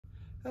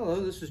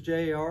Hello, this is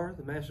JR,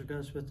 the Master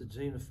Gunsmith at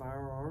Zenith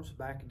Firearms,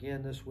 back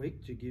again this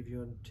week to give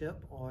you a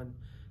tip on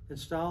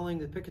installing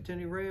the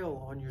Picatinny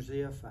rail on your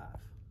ZF-5.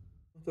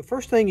 The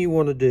first thing you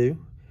want to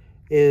do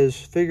is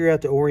figure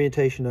out the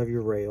orientation of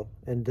your rail,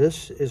 and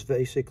this is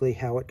basically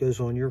how it goes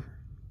on your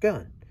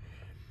gun.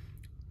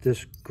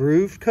 This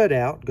grooved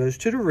cutout goes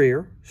to the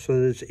rear so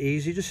that it's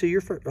easy to see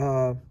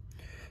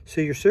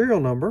your serial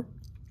number,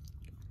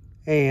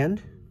 and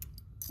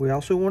we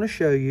also want to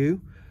show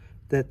you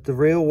that the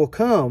rail will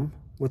come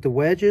with the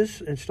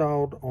wedges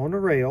installed on the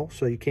rail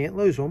so you can't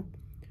lose them,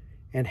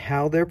 and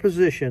how they're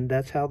positioned.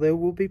 That's how they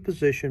will be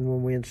positioned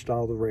when we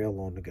install the rail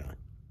on the gun.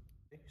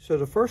 So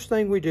the first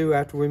thing we do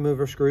after we move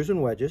our screws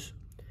and wedges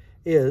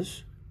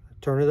is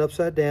turn it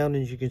upside down,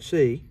 and as you can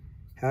see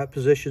how it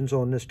positions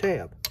on this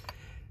tab.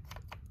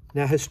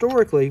 Now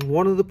historically,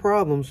 one of the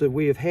problems that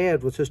we have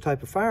had with this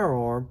type of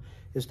firearm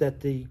is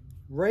that the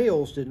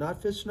rails did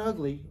not fit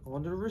snugly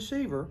onto the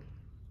receiver,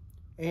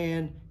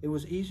 and it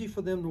was easy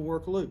for them to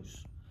work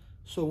loose.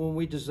 So when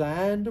we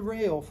designed the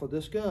rail for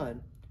this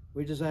gun,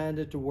 we designed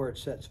it to where it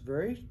sets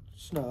very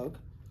snug,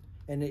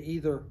 and it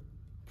either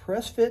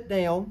press fit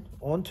down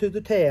onto the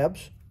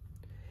tabs,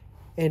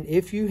 and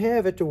if you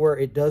have it to where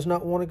it does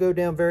not want to go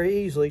down very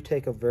easily,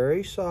 take a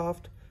very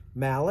soft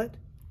mallet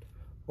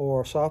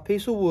or a soft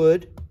piece of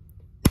wood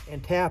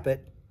and tap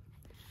it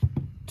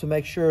to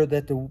make sure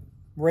that the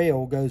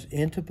rail goes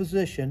into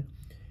position,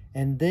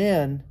 and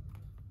then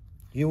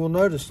you will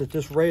notice that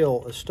this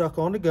rail is stuck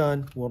on the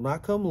gun, will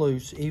not come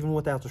loose even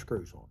without the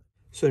screws on it.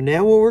 So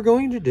now what we're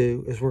going to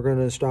do is we're going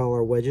to install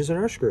our wedges and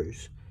our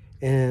screws,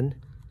 and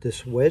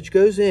this wedge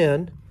goes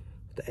in,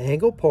 the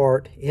angled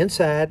part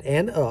inside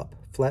and up,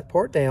 flat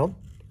part down,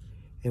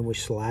 and we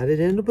slide it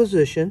into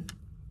position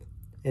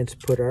and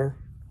put our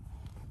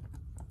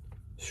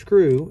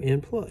screw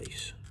in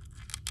place.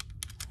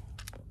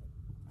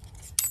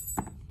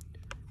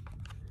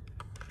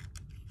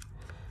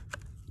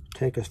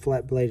 Take a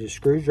flat bladed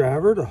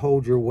screwdriver to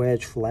hold your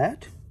wedge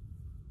flat,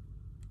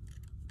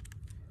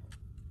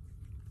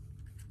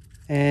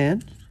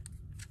 and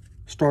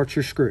start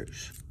your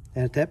screws.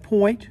 And at that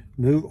point,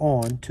 move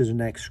on to the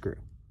next screw.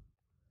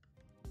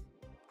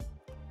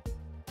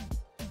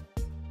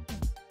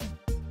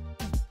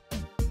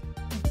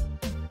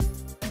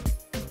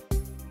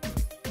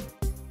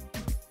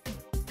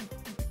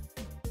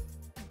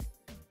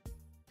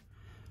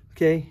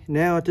 Okay,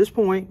 now at this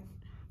point,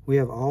 we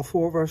have all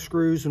four of our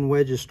screws and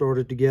wedges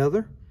started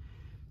together.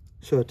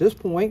 So at this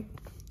point,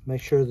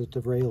 make sure that the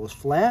rail is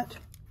flat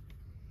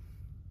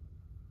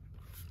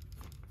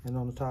and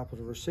on the top of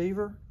the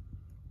receiver,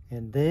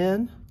 and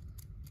then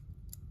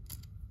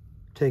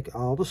take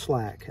all the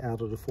slack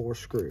out of the four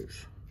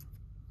screws.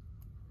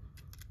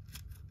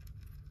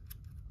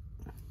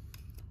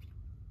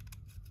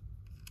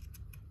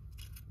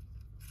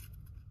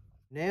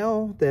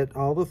 Now that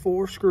all the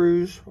four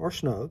screws are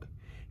snug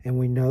and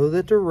we know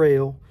that the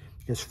rail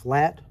is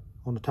flat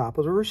on the top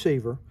of the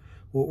receiver,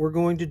 what we're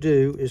going to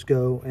do is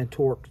go and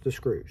torque the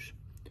screws.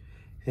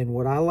 And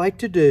what I like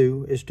to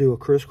do is do a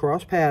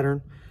crisscross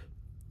pattern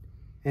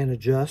and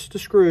adjust the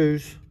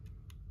screws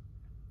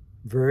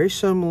very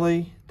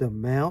similarly, the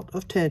amount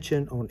of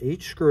tension on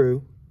each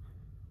screw.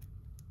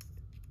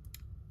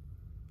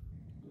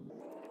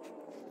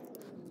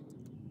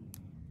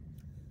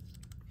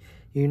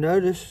 You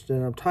notice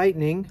that I'm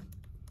tightening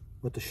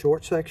with the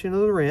short section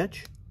of the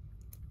wrench,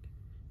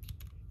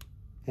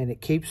 and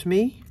it keeps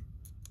me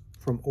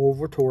from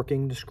over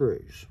torquing the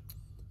screws.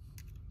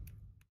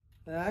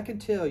 Now I can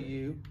tell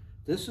you,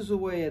 this is the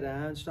way that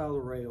I install the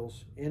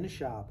rails in the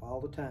shop all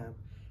the time,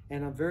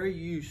 and I'm very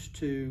used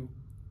to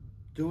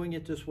doing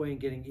it this way and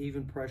getting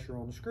even pressure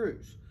on the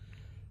screws.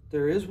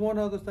 There is one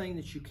other thing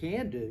that you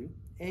can do,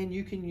 and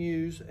you can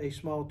use a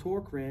small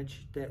torque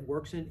wrench that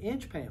works in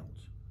inch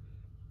pounds.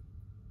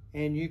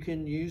 And you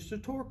can use the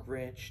torque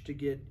wrench to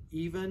get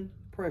even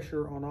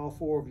pressure on all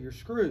four of your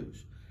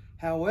screws.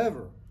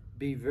 However,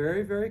 be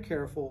very, very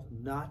careful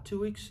not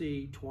to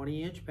exceed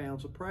 20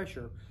 inch-pounds of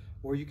pressure,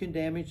 or you can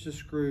damage the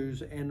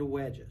screws and the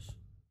wedges.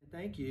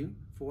 Thank you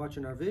for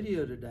watching our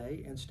video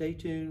today, and stay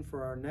tuned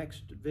for our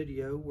next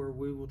video where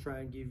we will try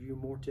and give you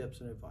more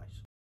tips and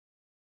advice.